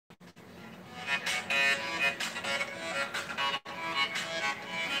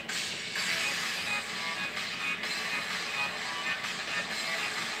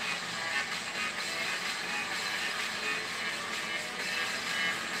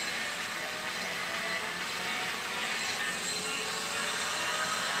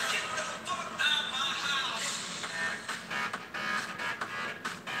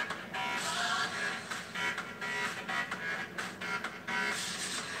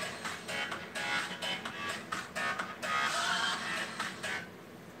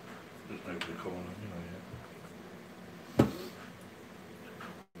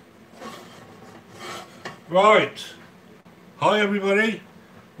Right, hi everybody,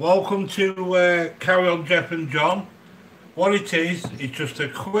 welcome to Carry On Jeff and John. What it is just a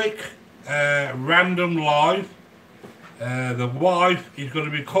quick random live. The wife is going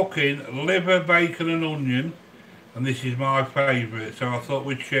to be cooking liver, bacon and onion, and this is my favourite, so I thought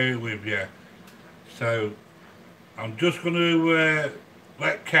we'd share it with you. So I'm just going to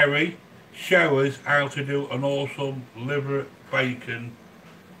let Kerry show us how to do an awesome liver, bacon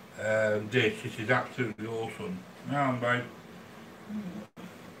dish. This is absolutely awesome. Now, babe.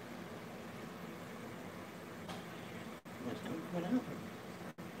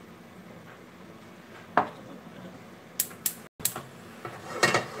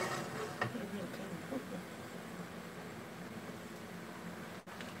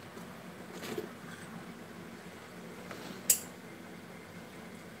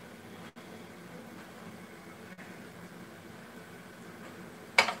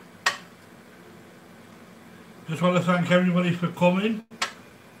 Just want to thank everybody for coming.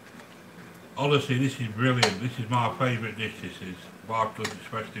 Honestly, this is brilliant. This is my favourite dish, this is. Wife does it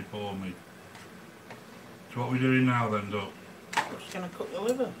especially for me. So what are we doing now then, Doc? We're just going to cook the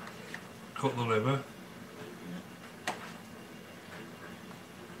liver. Cook the liver.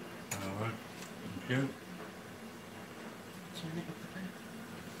 Alright, thank you. Turn it up a bit.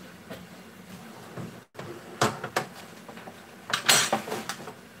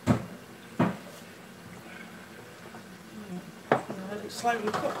 Let it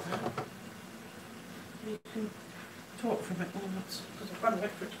slowly cook now. You can talk for a bit more, because I've got to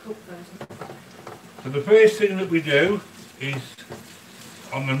wait for it to cook first. So the first thing that we do is,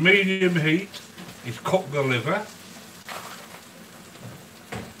 on the medium heat, is cook the liver.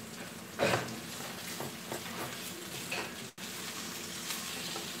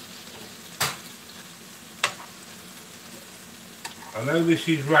 I know this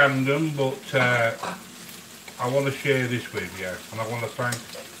is random, but I want to share this with you, and I want to thank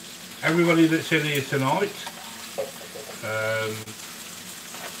everybody that's in here tonight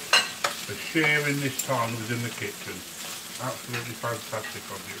for sharing this time within the kitchen. Absolutely fantastic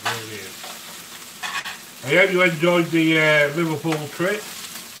of you, it really is. I hope you enjoyed the Liverpool trip.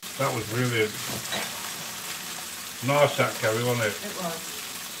 That was brilliant. Nice that, Kerry, wasn't it? It was.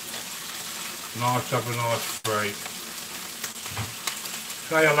 Nice to have a nice break.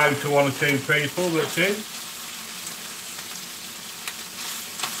 Say hello to one or two people that's in.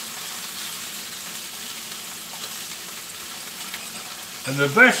 And the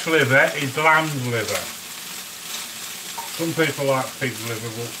best liver is lamb liver. Some people like pig liver,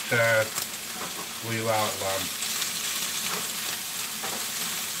 but we like lamb.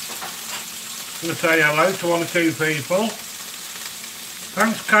 I'm going to say hello to one or two people.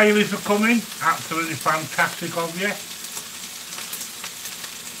 Thanks, Kaylee, for coming. Absolutely fantastic of you.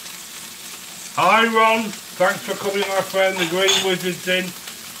 Hi, Ron. Thanks for coming, my friend. The Green Wizard's in.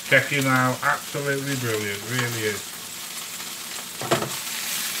 Check him out. Absolutely brilliant. Really is.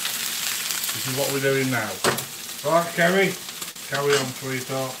 This is what we're doing now. Right, Kerry? Carry on,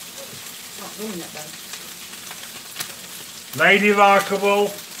 sweetheart. Not doing it then. Lady Likeable,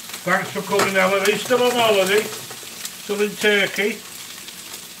 thanks for coming, Ellen. Are you still on holiday? Still in Turkey?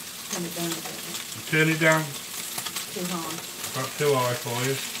 Turn it down a bit. Turn it down. Too high. That's too high for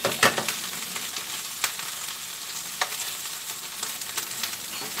you.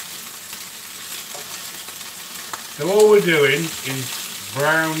 So all we're doing is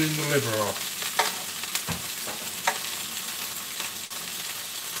browning the liver off.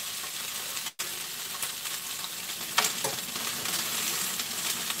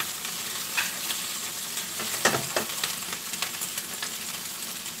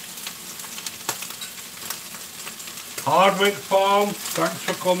 Hardwick Farm, thanks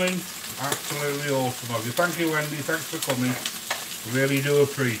for coming. Absolutely awesome of you. Thank you, Wendy. Thanks for coming. Really do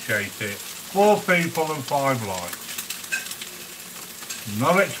appreciate it. 4 people and 5 likes.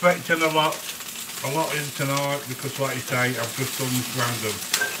 Not expecting a lot in tonight because, like you say, I've just done this random.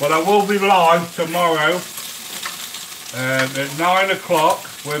 But I will be live tomorrow at 9 o'clock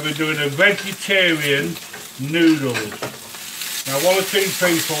where we're doing a vegetarian noodles. Now, 1 or 2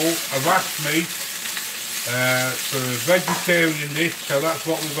 people have asked me for a vegetarian dish, so that's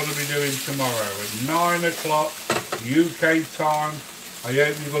what we're going to be doing tomorrow at 9 o'clock UK time. I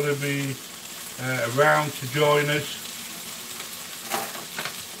hope you're going to be around to join us.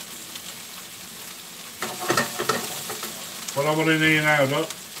 What I want to do now, Doc?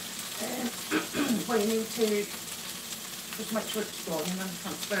 Well, you need to just make sure it's gone and then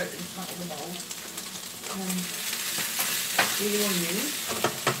transfer it into that other bowl. Do your onions.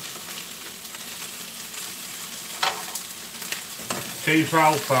 Tea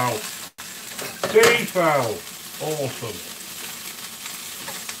fowl fowl. Seafowl. Awesome.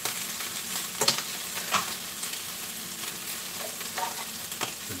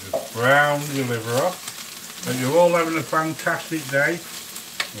 This is brown your liver off. But you're all having a fantastic day.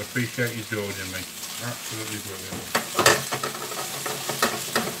 I appreciate you joining me. Absolutely brilliant.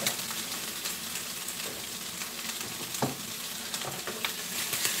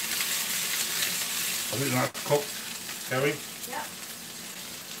 I think that's cooked, Kerry. Yeah.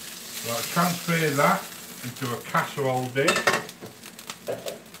 Right, transfer that into a casserole dish.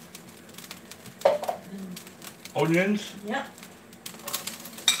 Onions. Yeah.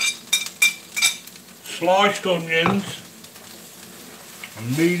 Sliced onions. A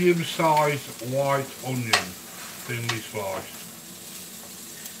medium-sized white onion, thinly sliced.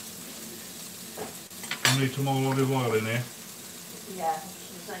 I need some more olive oil in here. Yeah, I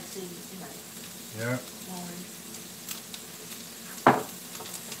was going to say, you know. Yeah.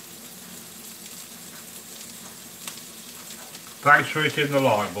 Thanks for hitting the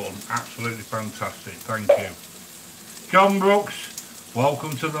like button. Absolutely fantastic. Thank you. John Brooks,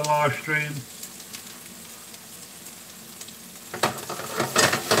 welcome to the live stream.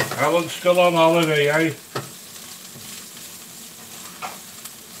 Alan's still on holiday, eh?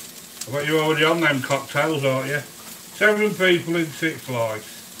 I bet you're already on them cocktails, aren't you? 7 people in 6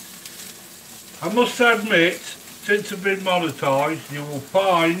 likes. I must admit, since I've been monetised, you will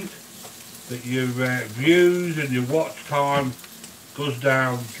find that your views and your watch time goes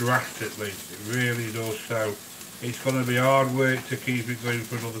down drastically. It really does. So it's going to be hard work to keep it going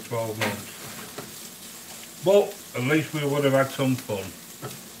for another 12 months. But at least we would have had some fun.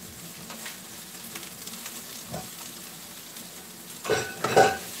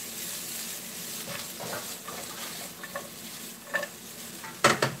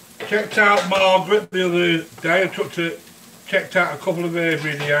 Checked out Margaret the other day. I checked out a couple of her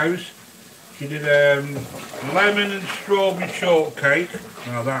videos. She did lemon and strawberry shortcake.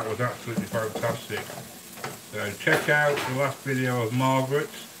 Now that was absolutely fantastic. So check out the last video of Margaret.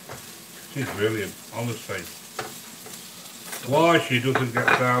 She's brilliant, honestly. Why she doesn't get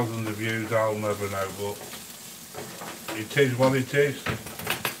thousands of views, I'll never know, but it is what it is.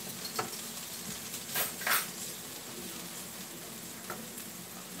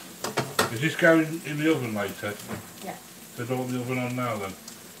 Is this going in the oven later? Yeah. So don't want the oven on now then?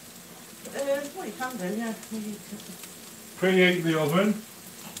 Well, you can do, yeah. Preheat the oven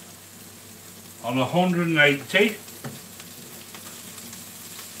on 180.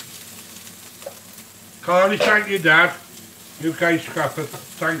 Carly, thank you, Dad. UK Scrapper,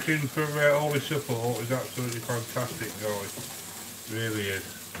 thank him for all his support. He's absolutely fantastic, guys. Really is.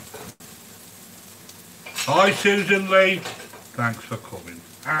 Hi, Susan Lee. Thanks for coming.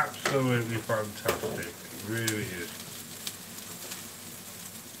 Absolutely fantastic. It really is.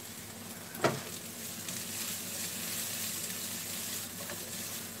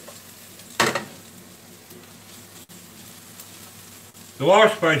 The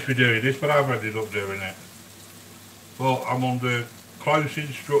wife's supposed to be doing this, but I've ended up doing it. But I'm under close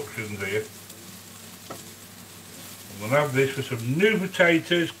instructions here. I'm going to have this with some new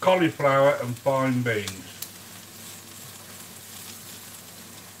potatoes, cauliflower and fine beans.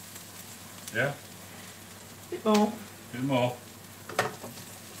 Yeah? Bit more. Bit more.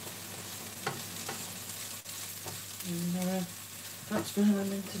 And transfer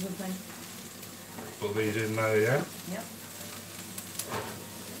them into the thing. Put these in there, yeah? Yep.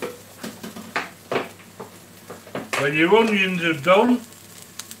 When your onions are done,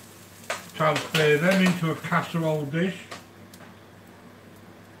 transfer them into a casserole dish.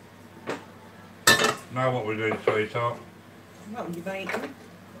 Now what we're doing, sweetheart? Well, your bacon.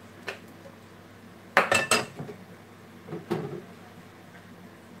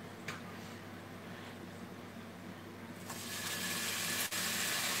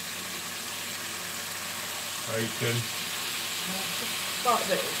 Bacon. Start a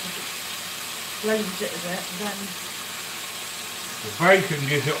bit, blends it a bit, and then... The bacon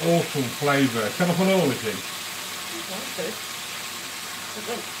gives it awesome flavour. Can I put all this in? That's good. But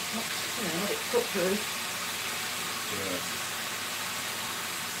then, let it cook through. Yeah.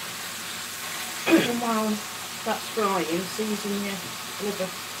 And while that's frying, season your liver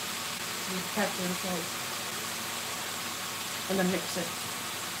with pepper and salt. And then mix it.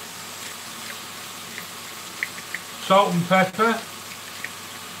 Salt and pepper.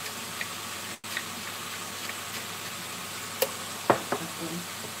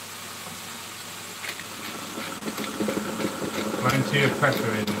 Plenty of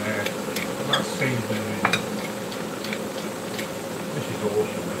pepper in there. That's seasoning in. This is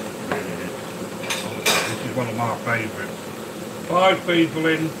awesome. This really is. Honestly, this is one of my favourites. 5 people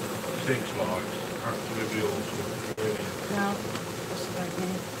in, 6 likes. Absolutely awesome. Really. Now, just about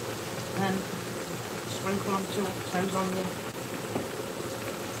here. Then sprinkle on 2 octos on the.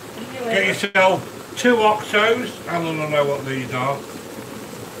 Get yourself 2 octos. Alan will know what these are.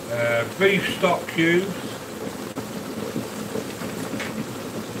 Beef stock cubes.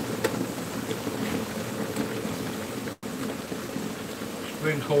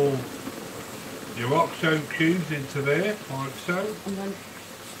 Sprinkle your oxo cubes into there, like so. And then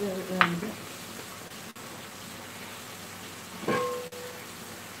stir it around a bit.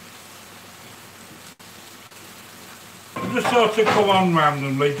 Just sort of come on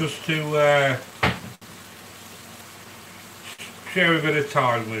randomly, just to share a bit of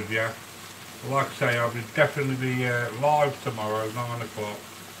time with you. Like I say, I'll definitely be live tomorrow, 9 o'clock,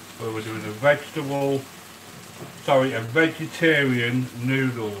 where we're doing a vegetarian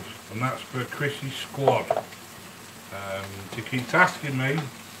noodles, and that's for Chrissy's squad. She keeps asking me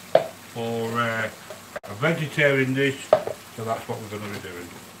for a vegetarian dish, so that's what we're going to be doing.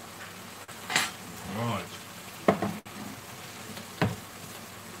 Right.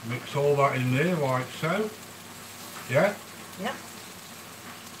 Mix all that in there like so. Yeah? Yeah.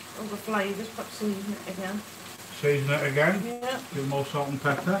 All the flavours, but season it again. Season it again. Yeah. A bit more salt and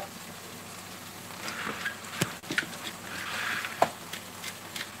pepper.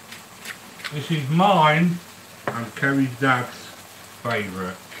 This is mine and Kerry's dad's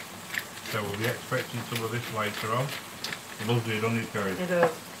favourite. So we'll be expecting some of this later on. Loves it, doesn't it, Kerry? It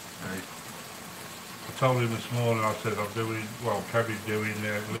does. Okay. I told him this morning, I said I'm doing, well, Kerry's doing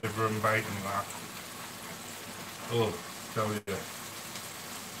liver and bacon and that. Oh, tell you.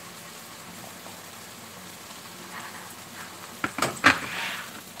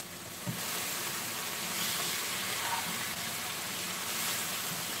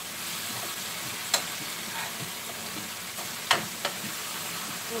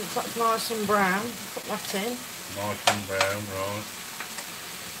 Once that's nice and brown, put that in. Nice and brown, right.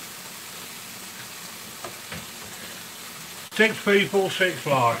 6 people, 6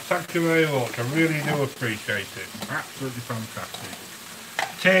 likes. Thank you very much. I really do appreciate it. Absolutely fantastic.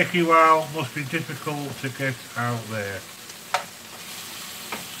 Turkey well must be difficult to get out there.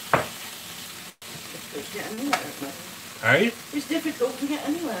 Difficult to get anywhere, isn't it? Hey? It's difficult to get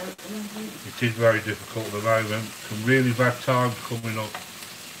anywhere. It is very difficult at the moment. Some really bad times coming up.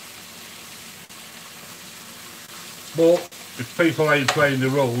 But if people ain't playing the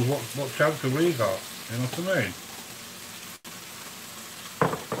rules, what chance have we got? You know what I mean?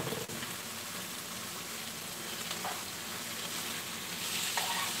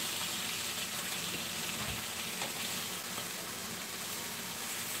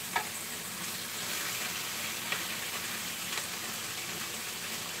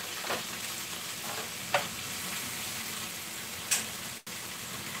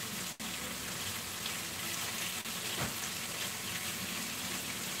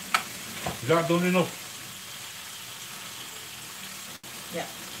 Is that done enough? Yeah.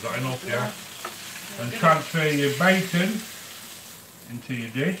 Is that enough, yeah? And transfer your bacon into your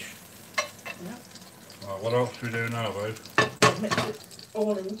dish. Yeah. Right, what else do we do now, babe? Mix it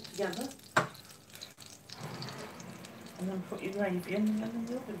all in together. And then put your gravy in and then in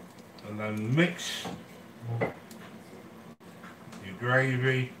the oven. And then mix your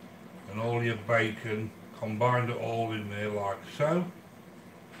gravy and all your bacon, combine it all in there like so.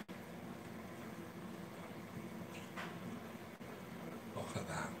 Look at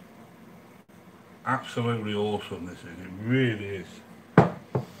that. Absolutely awesome this is, it really is.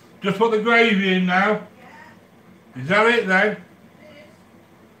 Just put the gravy in now. Is that it then?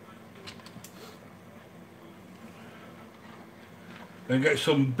 Then get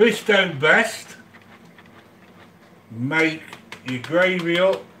some Bisto Best. Make your gravy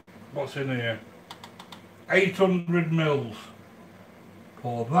up. What's in here? 800 mils.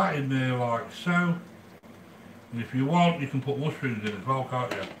 Pour that in there like so. And if you want, you can put mushrooms in as well,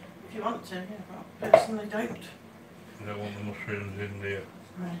 can't you? If you want to, yeah, but personally don't. You don't want the mushrooms in there.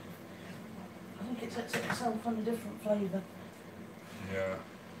 No. I think it sets itself on a different flavour. Yeah.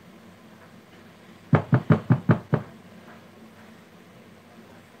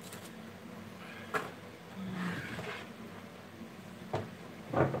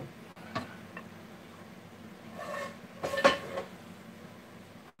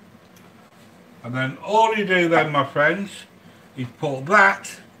 And then all you do then, my friends, is put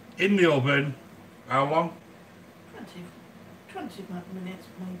that in the oven. How long? 20 minutes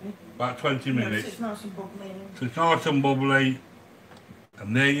maybe. About 20 No, minutes. it's nice and bubbly. So it's nice and bubbly.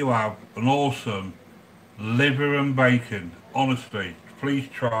 And there you have an awesome liver and bacon. Honestly, please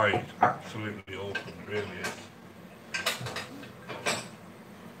try it. It's absolutely awesome, it really is.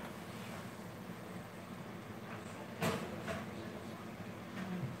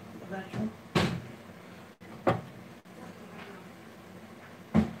 there, John.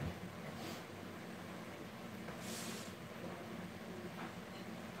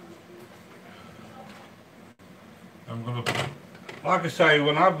 I'm going to, like I say,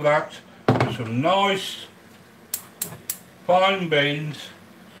 we're going to have that with some nice fine beans,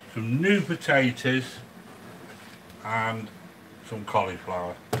 some new potatoes and some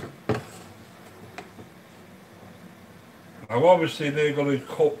cauliflower. Now obviously they're going to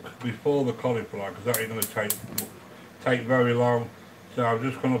cook before the cauliflower because that ain't going to take very long. So I'm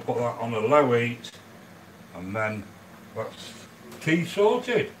just going to put that on a low heat and then that's tea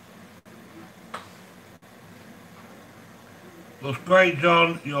sorted. Looks great,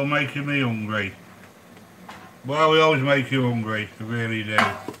 John. You're making me hungry. Well, we always make you hungry, we really do.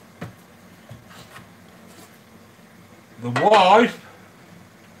 The wife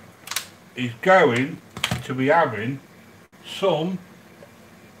is going to be having some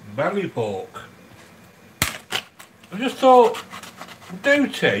belly pork. I just thought,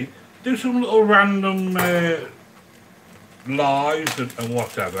 do some little random lives and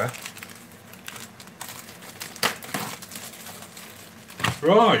whatever.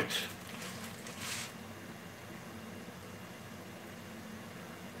 Right.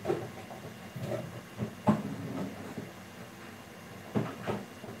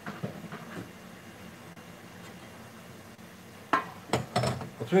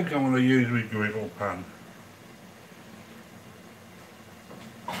 I think I'm going to use my griddle pan.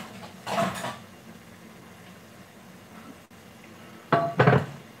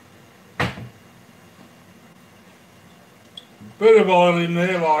 Bit of oil in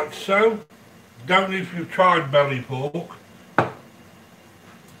there like so. Don't know if you've tried belly pork.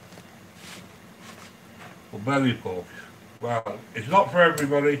 Or belly pork. Well, it's not for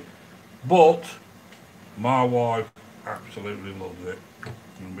everybody, but my wife absolutely loves it.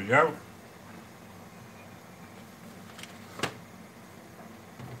 Here we go.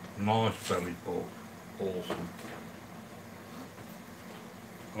 Nice belly pork. Awesome.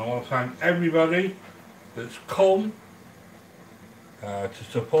 And I want to thank everybody that's come to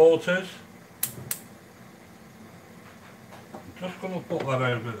support us. I'm just going to put that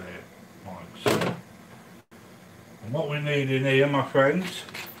over there, like so. And what we need in here, my friends,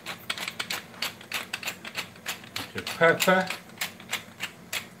 is pepper.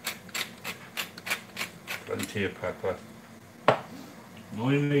 Plenty of pepper. And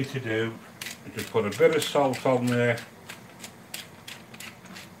all you need to do is just put a bit of salt on there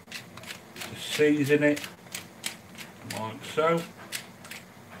to season it, like so.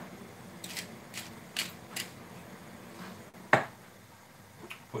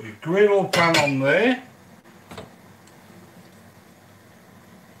 Put your griddle pan on there.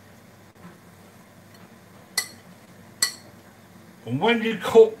 And when you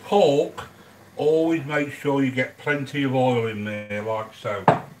cook pork, always make sure you get plenty of oil in there, like so.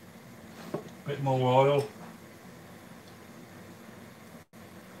 Bit more oil.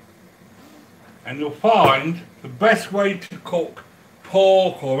 And you'll find the best way to cook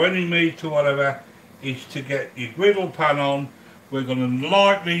pork or any meat or whatever is to get your griddle pan on. We're going to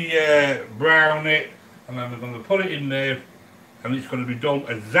lightly brown it and then we're going to put it in there and it's going to be done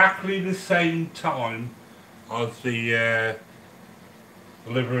exactly the same time as the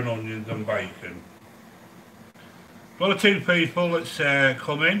liver and onions and bacon. One or two people that's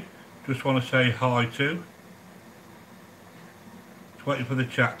come in, just want to say hi to. Just waiting for the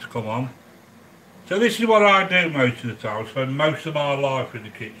chat to come on. So this is what I do most of the time. I spend most of my life in the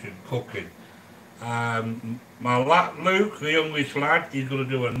kitchen cooking. My lad Luke, the youngest lad, he's going to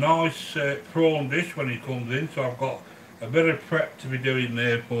do a nice prawn dish when he comes in, so I've got a bit of prep to be doing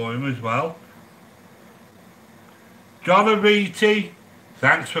there for him as well. John Aviti,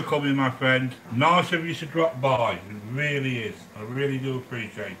 thanks for coming, my friend. Nice of you to drop by, it really is. I really do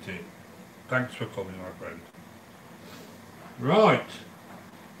appreciate it. Thanks for coming, my friend. Right.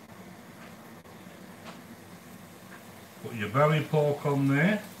 Put your belly pork on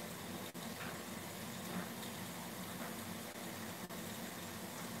there.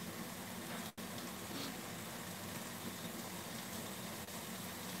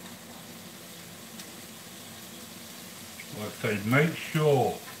 Like I say, make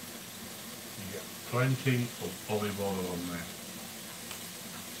sure you get plenty of olive oil on there.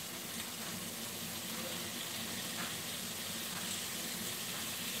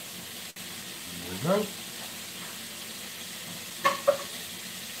 There we go.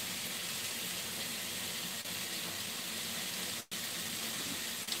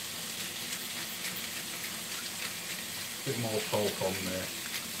 Bit more salt on there.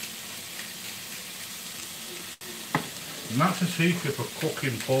 And that's the secret for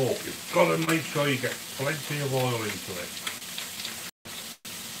cooking pork. You've got to make sure you get plenty of oil into it.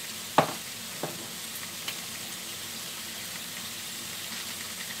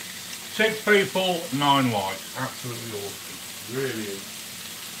 Six people, 9 likes. Absolutely awesome. Really is.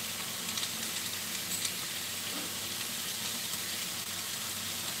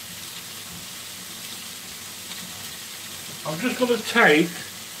 I'm just going to take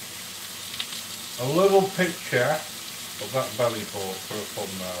a little picture of that belly pork for a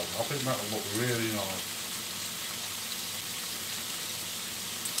thumbnail. I think that'll look really nice.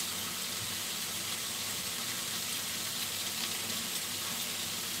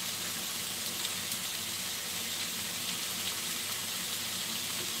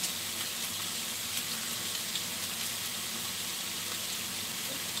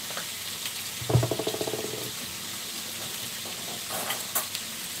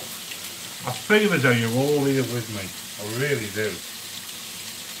 I feel as though you're all here with me. I really do.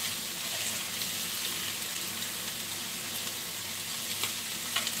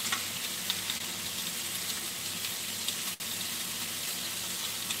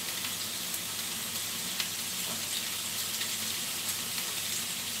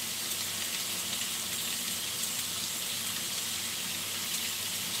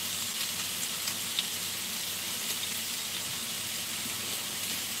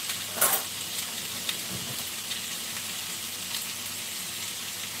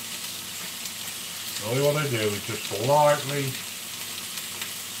 All you want to do is just slightly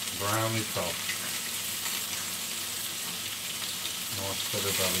brown it up. Nice bit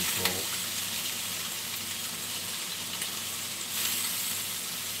of belly pork.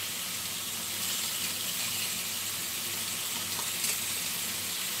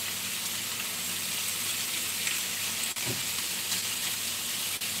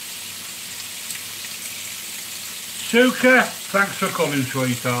 Suka, thanks for coming,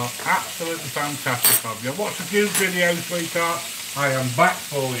 sweetheart. Absolutely fantastic of you. I've watched a few videos, sweetheart. I am back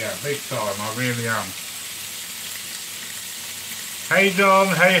for you, big time, I really am. Hey Don,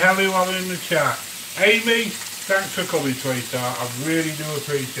 hey hello in the chat. Amy, thanks for coming, sweetheart. I really do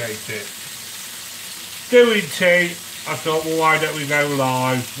appreciate it. Doing tea, I thought, well, why don't we go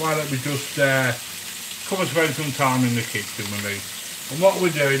live? Why don't we just come and spend some time in the kitchen with me? And what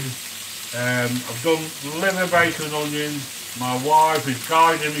we're doing, I've done liver, bacon and onions. My wife is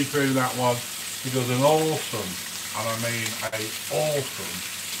guiding me through that one. She does an awesome, and I mean a awesome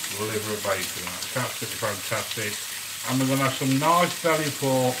liver and bacon. That's absolutely fantastic. And we're going to have some nice belly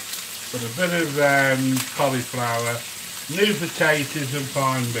pork with a bit of cauliflower, new potatoes and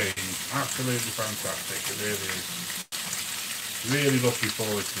fine beans. Absolutely fantastic, it really is. Really looking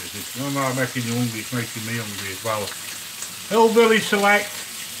forward to this. It's not like making you hungry, it's making me hungry as well. Hillbilly Select,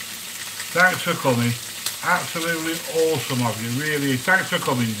 thanks for coming. Absolutely awesome of you, really. Thanks for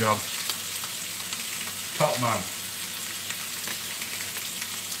coming, John. Top man.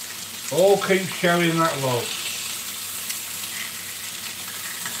 All keep showing that love.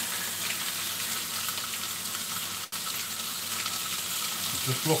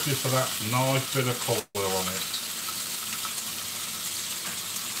 Just looking for that nice bit of colour on it.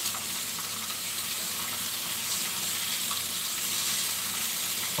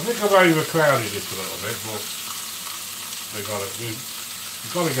 I think I've overcrowded it a little bit, but we've got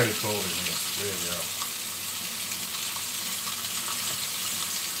to get it all in here, really are.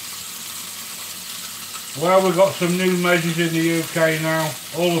 Well, we've got some new measures in the UK now.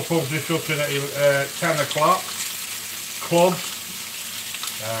 All the pubs are shutting at 10 o'clock. Clubs,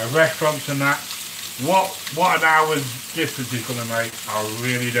 restaurants and that. What an hour's difference is going to make, I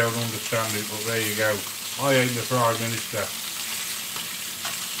really don't understand it, but there you go. I ain't the Prime Minister.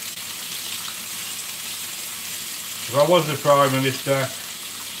 If I was the Prime Minister,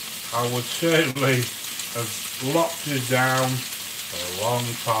 I would certainly have locked us down a long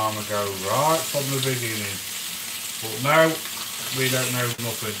time ago, right from the beginning. But no, we don't know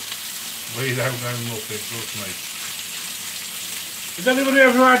nothing. We don't know nothing, trust me. Has anybody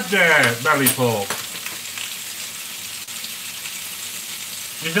ever had belly pork?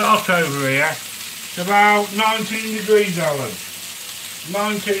 Is it hot over here? It's about 19 degrees, Alan.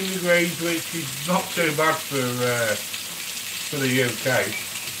 19 degrees, which is not too bad for the UK.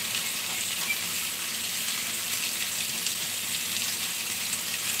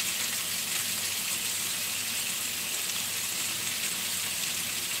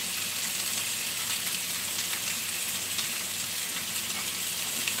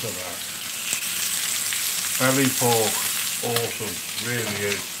 Look at that. Belly pork, awesome, really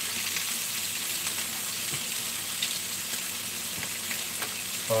is.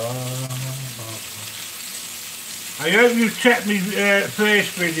 I hope you've checked my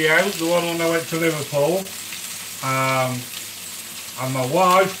first video, the one when I went to Liverpool. And my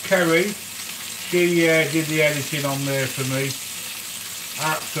wife, Kerry, she did the editing on there for me.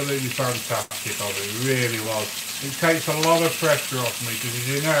 Absolutely fantastic of it, really was. It takes a lot of pressure off me because, as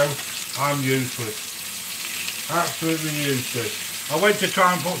you know, I'm useless. Absolutely useless. I went to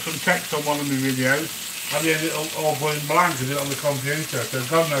try and put some text on one of my videos and then it all going blank because it's on the computer, so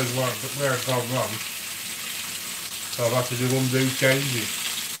God knows where I've gone wrong. So I've had to do undo changes.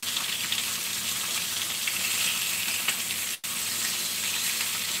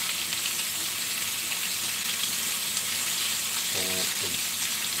 Awesome.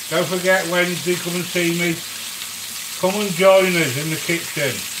 Don't forget, Wednesday, come and see me. Come and join us in the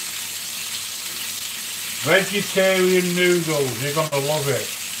kitchen. Vegetarian noodles, you're going to love it.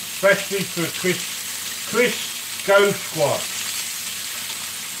 Especially for Chris Ghost Squad.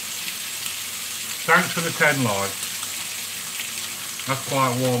 Thanks for the 10 likes. That's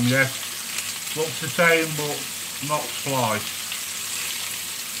quite warm, yes. Looks the same but not spliced.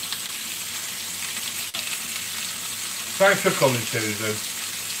 Thanks for coming, Susan.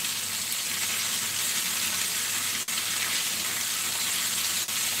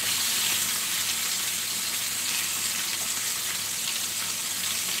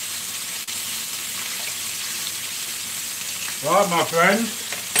 Right, my friends,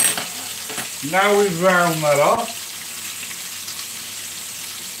 now we've round that off.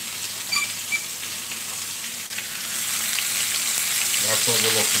 That's what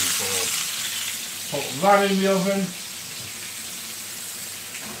we're looking for. Put that in the oven.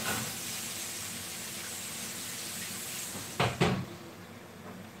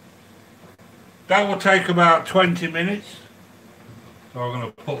 That will take about 20 minutes. So I'm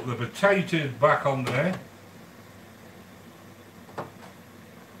going to put the potatoes back on there.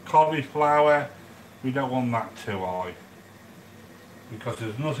 Cauliflower, we don't want that too high because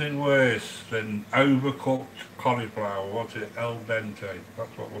there's nothing worse than overcooked cauliflower. What's it? Al dente.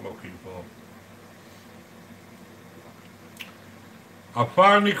 That's what we're looking for. I've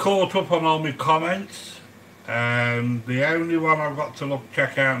finally caught up on all my comments, and the only one I've got to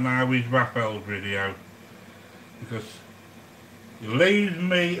check out now is Raphael's video, because you leave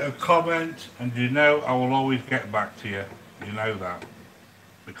me a comment and you know I will always get back to you. You know that.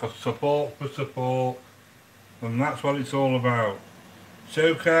 Because support for support, and that's what it's all about.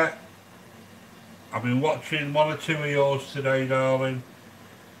 Suka, I've been watching one or two of yours today, darling.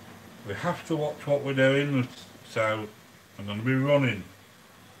 We have to watch what we're doing, so I'm going to be running.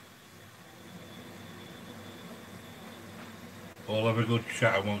 All have a good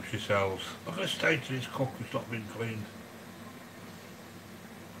chat amongst yourselves. Look at the state of this cook, it's not been cleaned.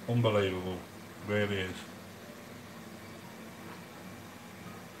 Unbelievable, really is.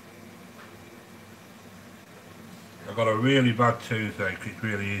 I've got a really bad toothache, it's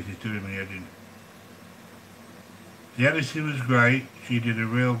really easy doing my editing. The editing was great, she did a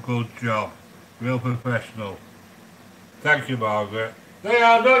real good job, real professional. Thank you, Margaret. There you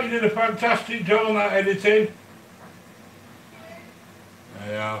are, you did a fantastic job on that editing.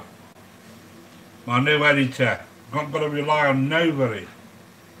 There you are. My new editor, not got to rely on nobody.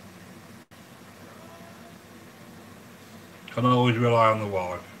 Can always rely on the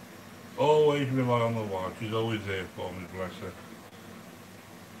wife. Always rely on the wife, she's always there for me, bless her.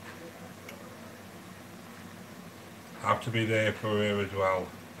 Have to be there for her as well.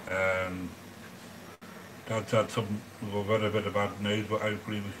 Dad's had we've had a bit of bad news, but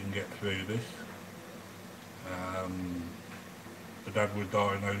hopefully we can get through this. The dad was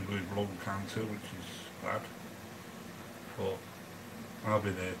diagnosed with lung cancer, which is bad, but I'll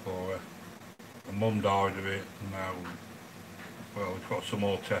be there for her. The mum died of it, and now, well, we've got some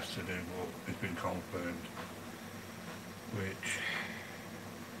more tests to do, but it's been confirmed, which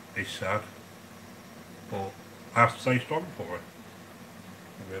is sad, but I have to stay strong for her.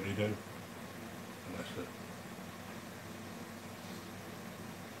 I really do. And that's it.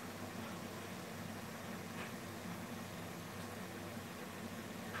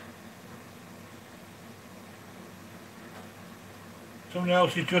 Someone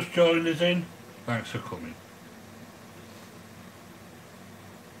else who just joined us in, thanks for coming.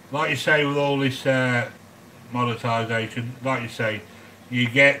 Like you say, with all this monetisation, like you say, you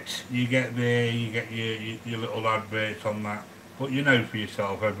get there, you get your little adverts on that, but you know for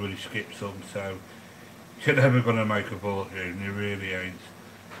yourself, everybody skips them, so you're never going to make a fortune, you really ain't.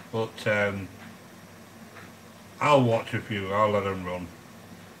 But I'll watch a few, I'll let them run,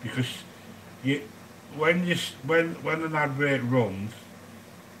 because when an advert runs,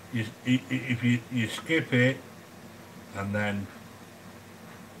 if you skip it, and then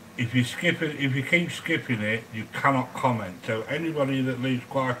if you skip it, if you keep skipping it, you cannot comment. So anybody that leaves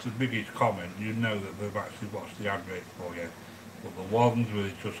quite the biggest comment, you know that they've actually watched the advert for you. But the ones where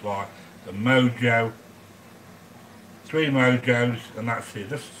it's just like the mojo, 3 mojos, and that's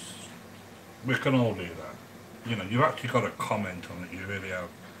it. We can all do that. You know, you've actually got to comment on it, you really have.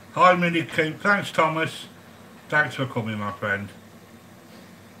 Hi Mini Coop, thanks Thomas. Thanks for coming, my friend.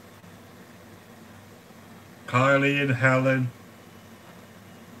 Kylie and Helen.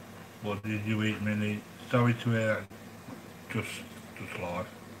 What did you eat, Minnie? Sorry to hear that. Just life.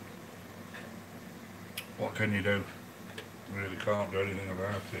 What can you do? Really can't do anything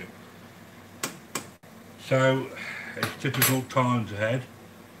about it. So, it's difficult times ahead.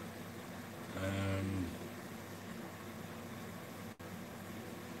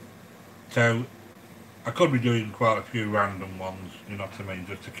 So, I could be doing quite a few random ones, you know what I mean,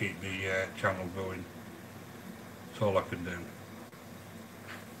 just to keep the channel going. That's all I can do.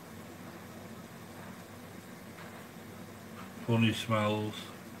 Funny smells.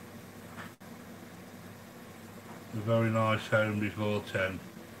 A very nice home before 10.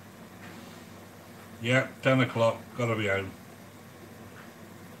 Yep, 10 o'clock, gotta be home.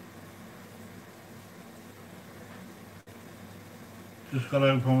 Just got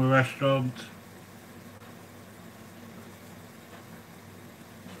home from a restaurant.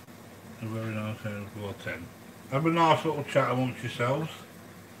 A very nice home before 10. Have a nice little chat amongst yourselves.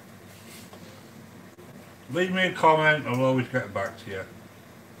 Leave me a comment, I'll always get back to you.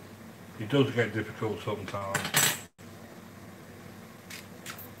 It does get difficult sometimes.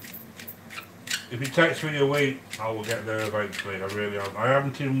 If it takes me a week, I will get there eventually, I really am. I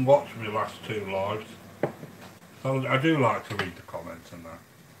haven't even watched my last 2 lives. So I do like to read the comments and that.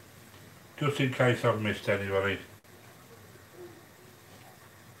 Just in case I've missed anybody.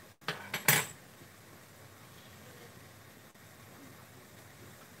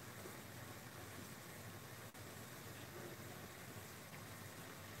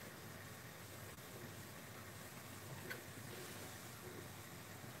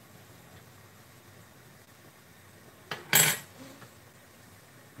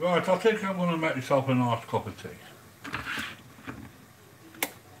 Right, I think I'm going to make myself a nice cup of tea.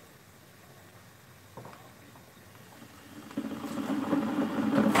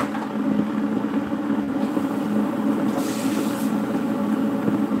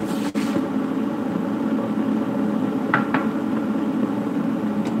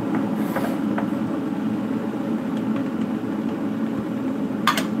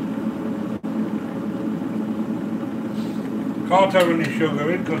 Can't have any sugar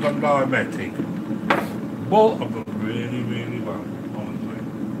in because I'm diabetic. But I've done really, really well, honestly.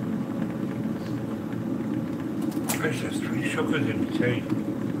 There's 3 sugars in tea.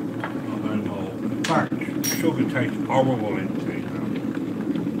 Not no more. In fact, sugar tastes horrible in tea now.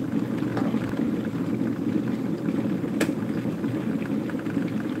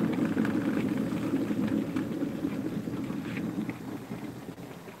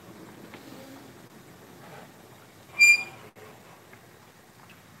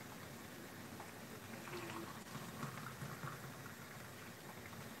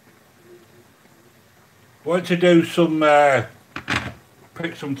 Went to do some,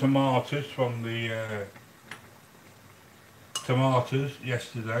 pick some tomatoes from the tomatoes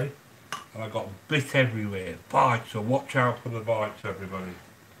yesterday, and I got bit everywhere, bites, so watch out for the bites everybody.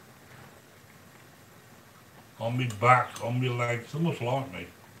 On my back, on my legs, they must like me.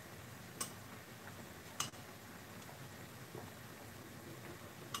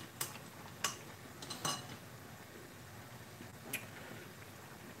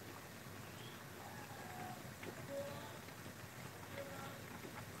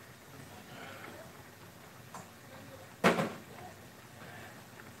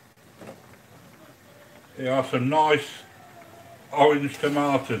 Here are some nice orange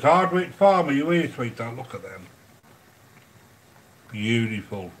tomatoes. Hardwick Farmer, you here, sweetheart? Look at them.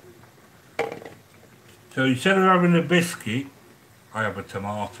 Beautiful. So instead of having a biscuit, I have a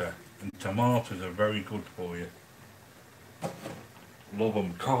tomato. And tomatoes are very good for you. Love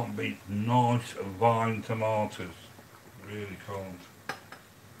them. Can't beat nice vine tomatoes. Really can't.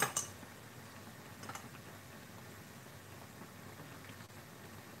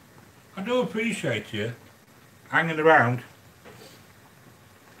 I do appreciate you hanging around,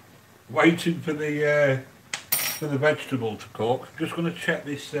 waiting for the vegetable to cook. Just going to check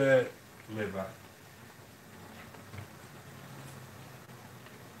this liver.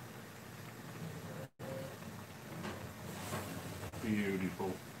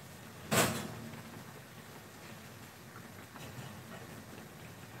 Beautiful.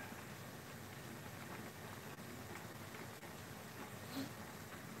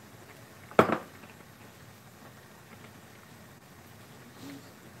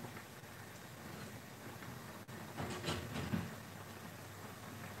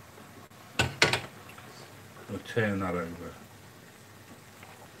 to turn that over.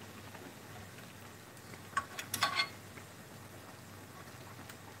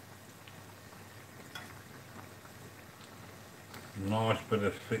 Nice bit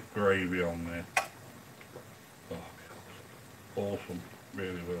of thick gravy on there. Oh, awesome,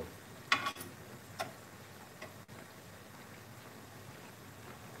 really will.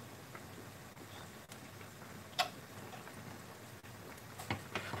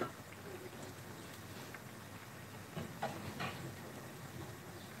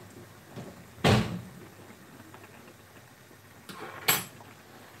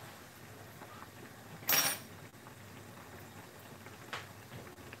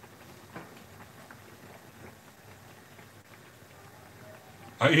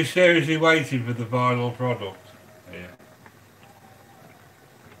 Are you seriously waiting for the final product? Yeah.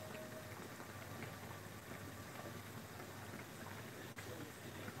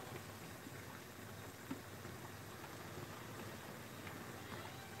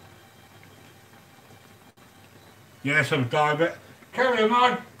 Yes, I'm diabetic. Kerry, am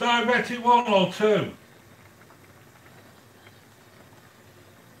I diabetic 1 or 2?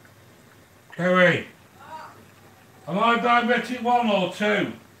 Kerry, am I diabetic 1 or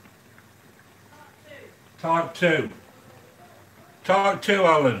 2? Type 2. Type 2,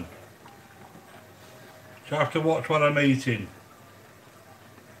 Alan. So I have to watch what I'm eating.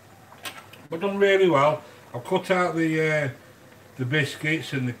 I've done really well. I've cut out the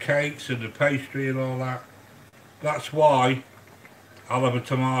biscuits and the cakes and the pastry and all that. That's why I'll have a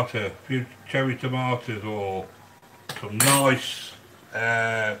tomato, a few cherry tomatoes or some nice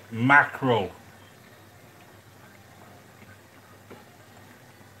mackerel.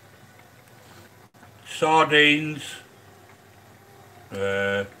 Sardines,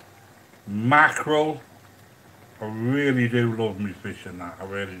 mackerel. I really do love me fish and that, I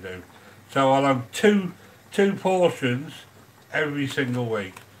really do. So I'll have two portions every single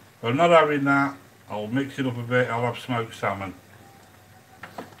week. If I'm not having that, I'll mix it up a bit, I'll have smoked salmon.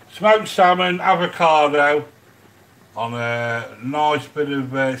 Smoked salmon, avocado, on a nice bit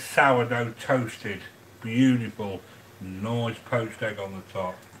of sourdough toasted. Beautiful, nice poached egg on the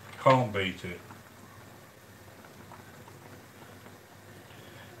top. Can't beat it.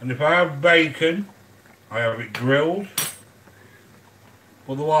 And if I have bacon, I have it grilled.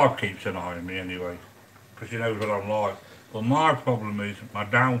 Well, the wife keeps an eye on me anyway, because she knows what I'm like. But my problem is, my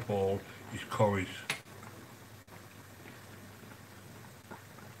downfall is curries.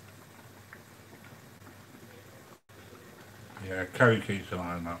 Yeah, Kerry keeps an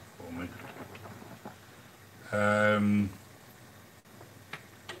eye on that for me.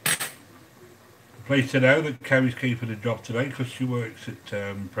 Pleased to know that Kerry's keeping a job today because she works at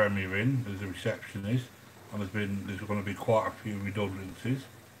Premier Inn as a receptionist, and there's going to be quite a few redundancies,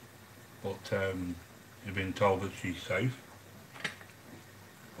 but you've been told that she's safe.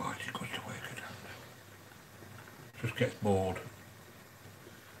 Why she goes to work, I don't know. Just gets bored.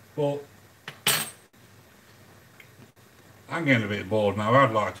 But I'm getting a bit bored now.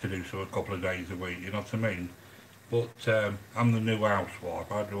 I'd like to do so a couple of days a week, you know what I mean? But I'm the new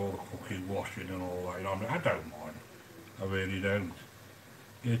housewife. I do all the cooking, washing and all that, you know what I mean? I don't mind. I really don't.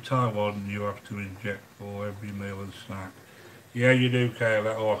 In Taiwan, you have to inject for every meal and snack. Yeah, you do,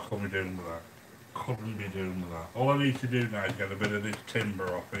 Kayla. Oh, I couldn't be doing with that. Couldn't be doing with that. All I need to do now is get a bit of this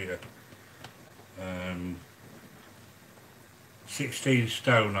timber off here. 16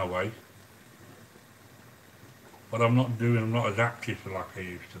 stone I weigh. But I'm not as active like I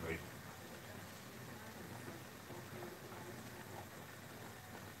used to be.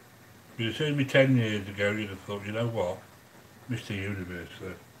 If you'd seen me 10 years ago, you'd have thought, you know what, Mr. Universe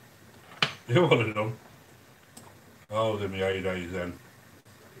there. You would have done. I was in my heydays then.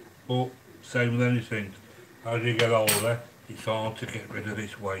 But, same with anything, as you get older, it's hard to get rid of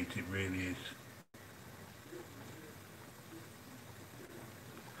this weight, it really is.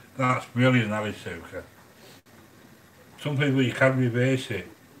 That's brilliant, that is, Suka. Some people, you can reverse it.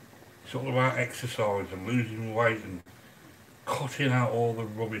 It's all about exercise and losing weight and cutting out all the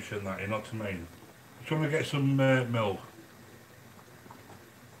rubbish and that, you know what I mean? Do you want to get some milk?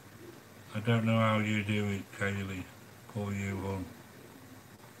 I don't know how you do it, Kaylee. Poor you, hon.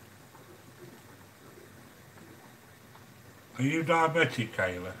 Are you diabetic,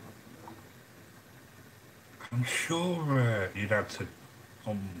 Kayla? I'm sure you'd had to,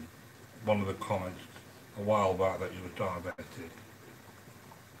 on one of the comments a while back, that you were diabetic.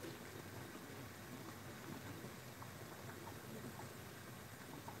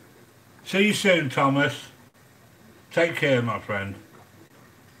 See you soon, Thomas. Take care, my friend.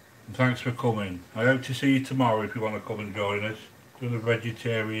 And thanks for coming. I hope to see you tomorrow if you want to come and join us. Doing the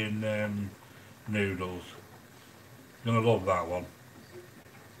vegetarian noodles. You're gonna love that one.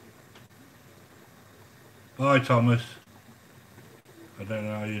 Bye, Thomas. I don't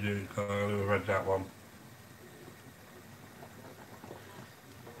know how you do it, Kyle. I read that one.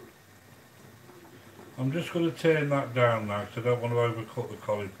 I'm just going to turn that down now because I don't want to overcook the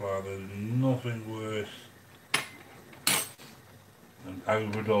cauliflower. There's nothing worse than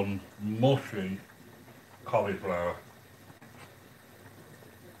overdone mushy cauliflower.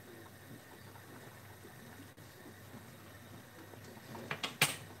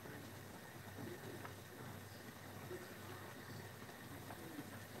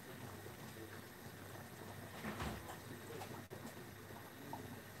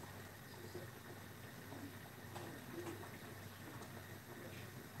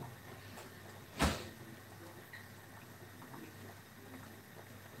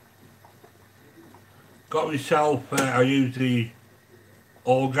 Got myself, I use the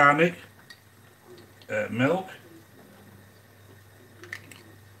organic milk.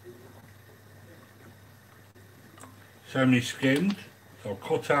 Semi-skimmed, so I'll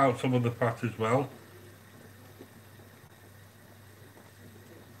cut out some of the fat as well.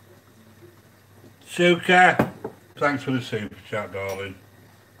 Suka, thanks for the super chat, darling.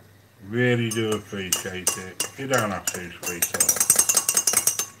 Really do appreciate it. You don't have to, sweetheart.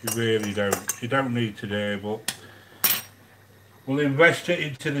 You really don't. You don't need to do, but we'll invest it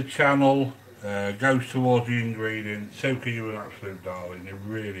into the channel. Goes towards the ingredients. Suka, you're an absolute darling. You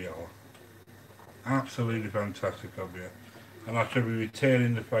really are. Absolutely fantastic of you. And I should be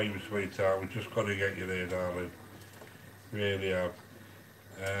returning the favour, sweetheart. We've just got to get you there, darling. Really have.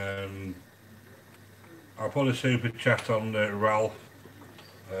 I'll put a super chat on Ralph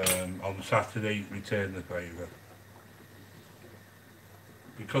on Saturday, return the favour.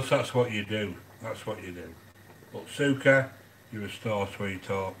 Because that's what you do. That's what you do. But Suka, you're a star,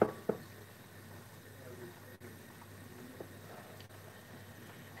 sweetheart.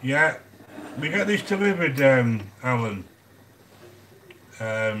 Yeah, we get this delivered, Alan.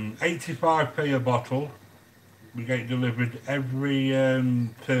 85p a bottle. We get it delivered every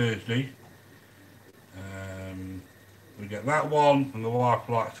Thursday. We get that one, and the wife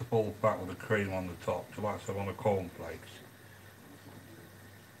likes the full fat with the cream on the top. She likes them on the cornflakes.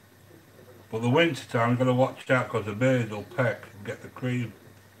 But the winter time, you've got to watch out because the birds will peck and get the cream.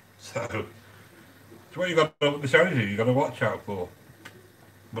 So, it's what you got to, there's anything you got to watch out for.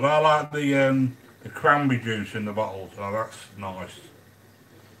 But I like the cranberry juice in the bottle, so that's nice.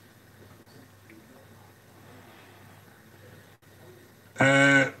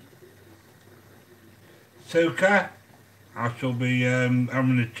 Suka, I shall be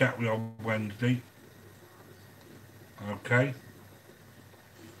having a chat with you on Wednesday. Okay.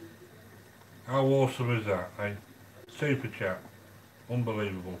 How awesome is that, eh? Super chat.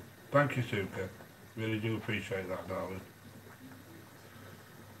 Unbelievable. Thank you, Suka. Really do appreciate that, darling.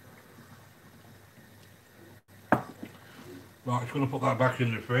 Right, just going to put that back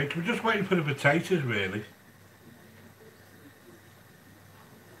in the fridge. We're just waiting for the potatoes, really.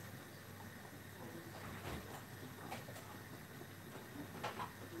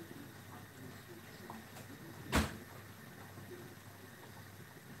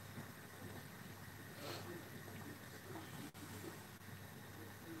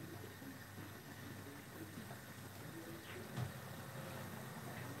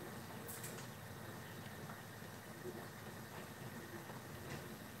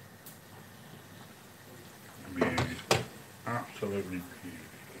 Beautiful. Absolutely beautiful.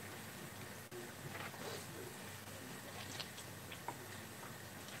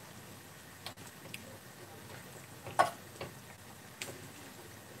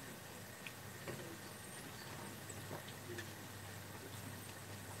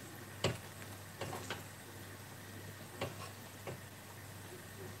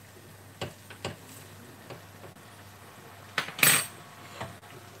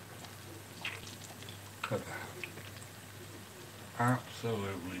 Look at that.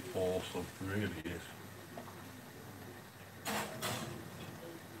 Absolutely awesome, really is.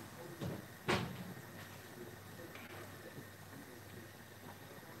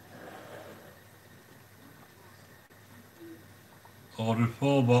 Ordered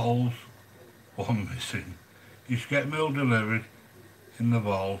 4 bottles, 1 missing. You should get meal delivered in the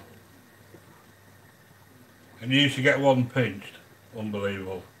bowl. And you used to get 1 pinched.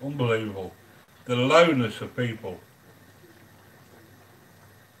 Unbelievable. Unbelievable. The lowness of people.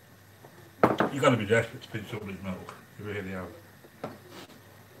 You've got to be desperate to pinch somebody's milk. You really have.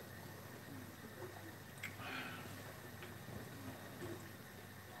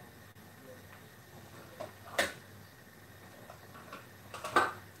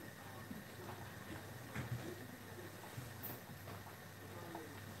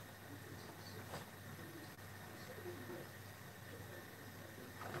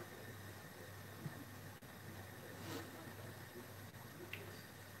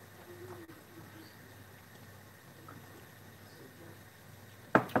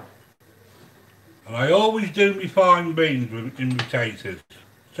 And I always do my fine beans in potatoes.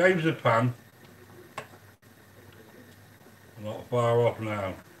 Saves the pan. I'm not far off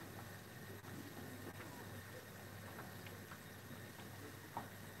now.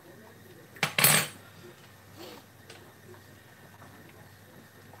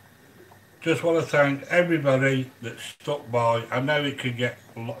 Just want to thank everybody that stuck by. I know it could get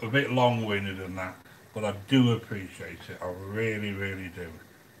a bit long-winded than that, but I do appreciate it. I really, really do.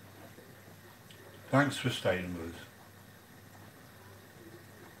 Thanks for staying with us.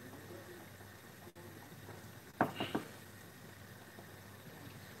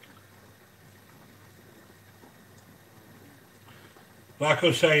 Like I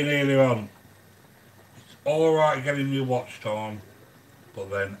was saying earlier on, it's alright getting your watch time, but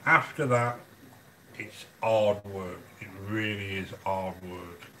then after that, it's hard work. It really is hard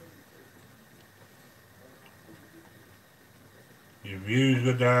work. Your views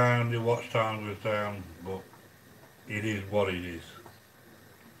go down, your watch time goes down, but it is what it is.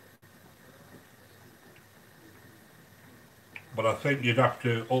 But I think you'd have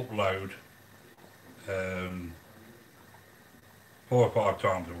to upload 4 or 5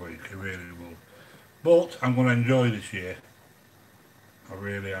 times a week, you really will. But I'm going to enjoy this year. I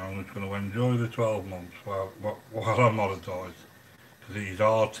really am. I'm just going to enjoy the 12 months while I'm monetised. Because it is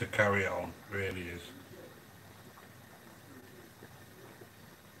hard to carry it on, it really is.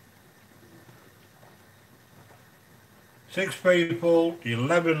 Six people,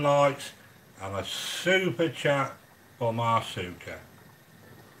 11 likes, and a super chat for Marsuka.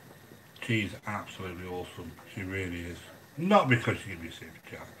 She's absolutely awesome. She really is. Not because you give me a super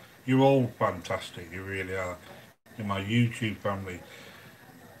chat. You're all fantastic. You really are. In my YouTube family,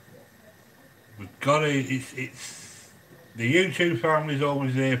 we've got it. It's the YouTube family's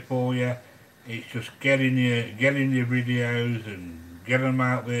always there for you. It's just getting your videos and getting them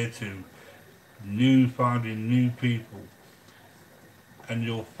out there to finding new people. And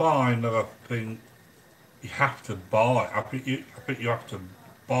you'll find that I think you have to buy. I think you have to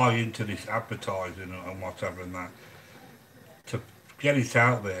buy into this advertising and whatever and that to get it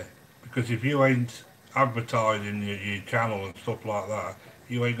out there. Because if you ain't advertising your channel and stuff like that,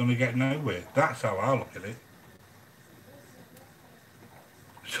 you ain't going to get nowhere. That's how I look at it.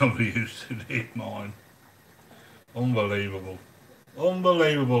 Somebody used to need mine. Unbelievable.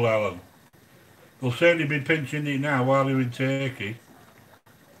 Unbelievable, Alan. They'll certainly be pinching it now while you're in Turkey.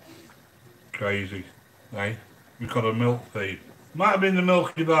 Crazy, eh? We've got a milk thief. Might have been the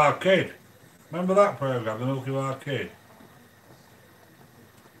Milky Bar Kid. Remember that programme, the Milky Bar Kid?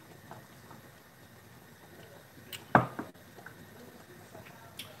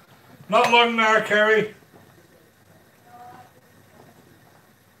 Not long now, Kerry.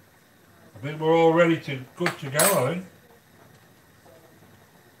 I think we're all ready to good to go, I think.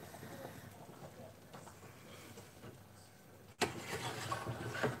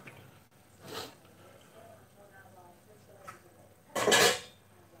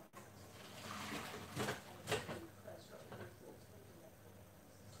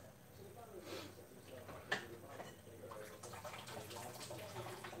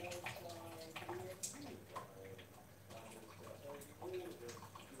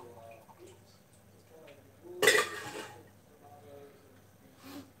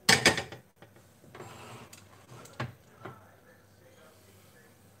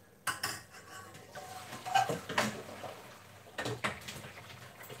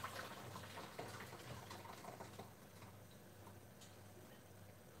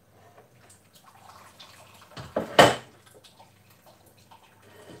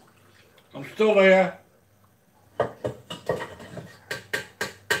 I'm still there.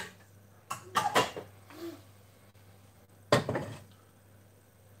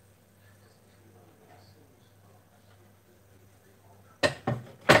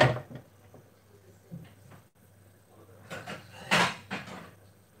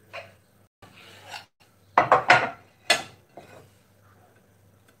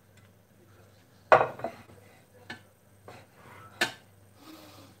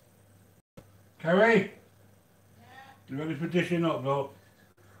 Kerry? You ready for dishing up, though?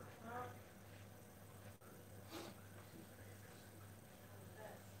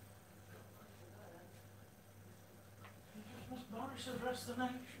 Must Boris address the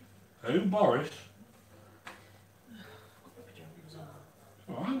nation? Who, Boris? Got the pyjamas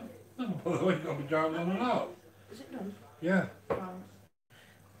on. Alright. No, by the way, you've got to be down on and out. Is it done? Yeah. Um,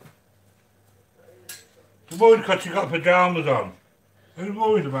 The worried because you've got pyjamas on. Who's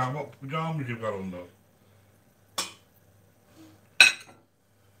worried about what pyjamas you've got on, though?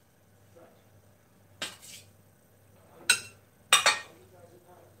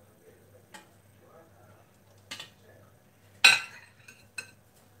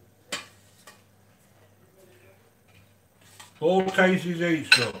 4 tastes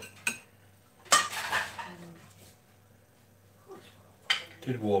each, so.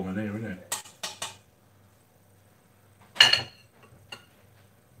 It is warm in here, isn't it?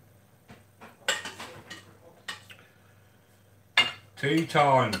 Tea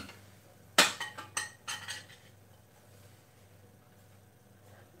time.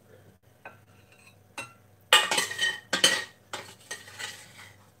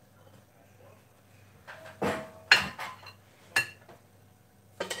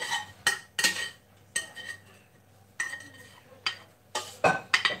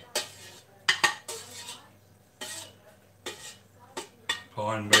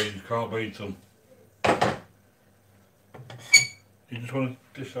 Fine beans, can't beat them. You just want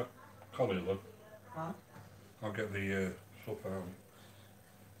to dish that cauliflower? Huh? I'll get the stuff out.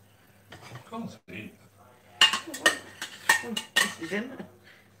 I can't see. This is in it.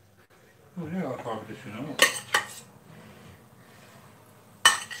 Oh yeah, that's how I'm dishing out.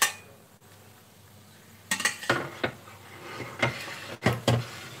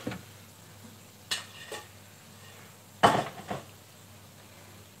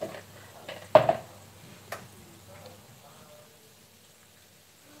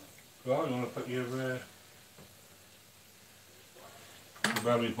 Right, you want to put your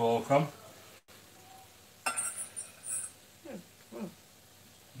berry pork on? Yeah, well.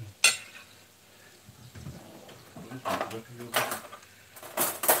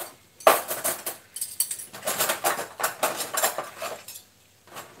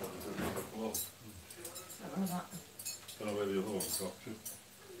 Don't know where the other one's got to.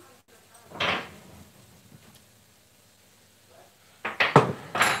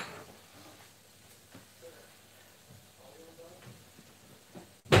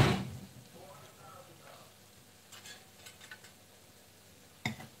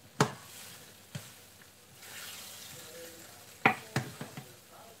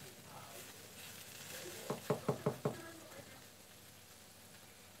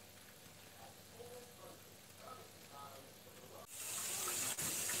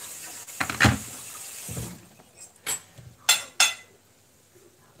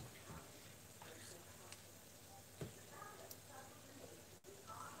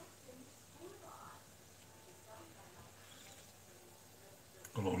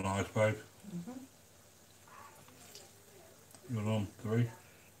 Got a little nice, babe. You're on 3.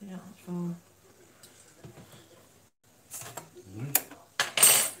 Yeah, that's fine.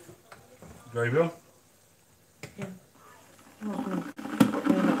 Gravy on? Yeah. I'm not gonna put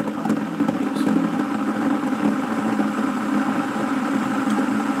me in it.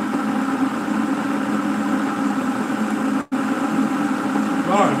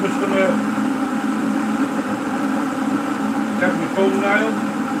 Right, I'm just going to take my thumbnail.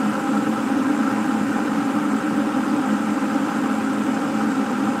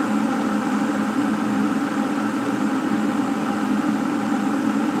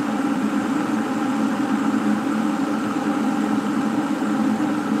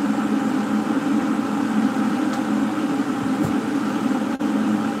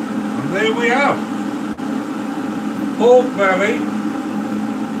 And there we have pork belly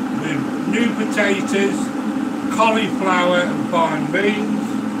with new potatoes, cauliflower and fine beans,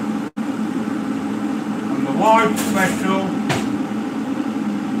 and the wife special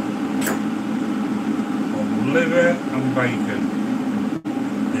of liver and bacon.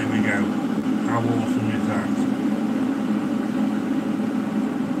 There we go. How awesome is that?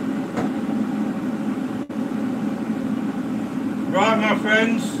 Right, my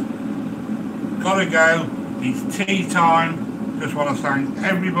friends, gotta go. It's tea time. Just want to thank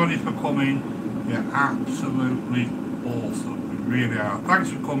everybody for coming. You're absolutely awesome. You really are. Thanks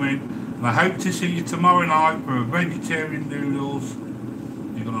for coming. And I hope to see you tomorrow night for a vegetarian noodles.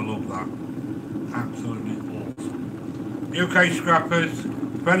 You're going to love that. Absolutely awesome. UK Scrappers,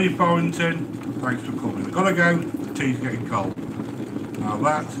 Freddie Thornton, thanks for coming. I've got to go. The tea's getting cold. Now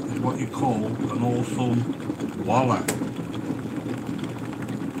that is what you call an awesome wallet.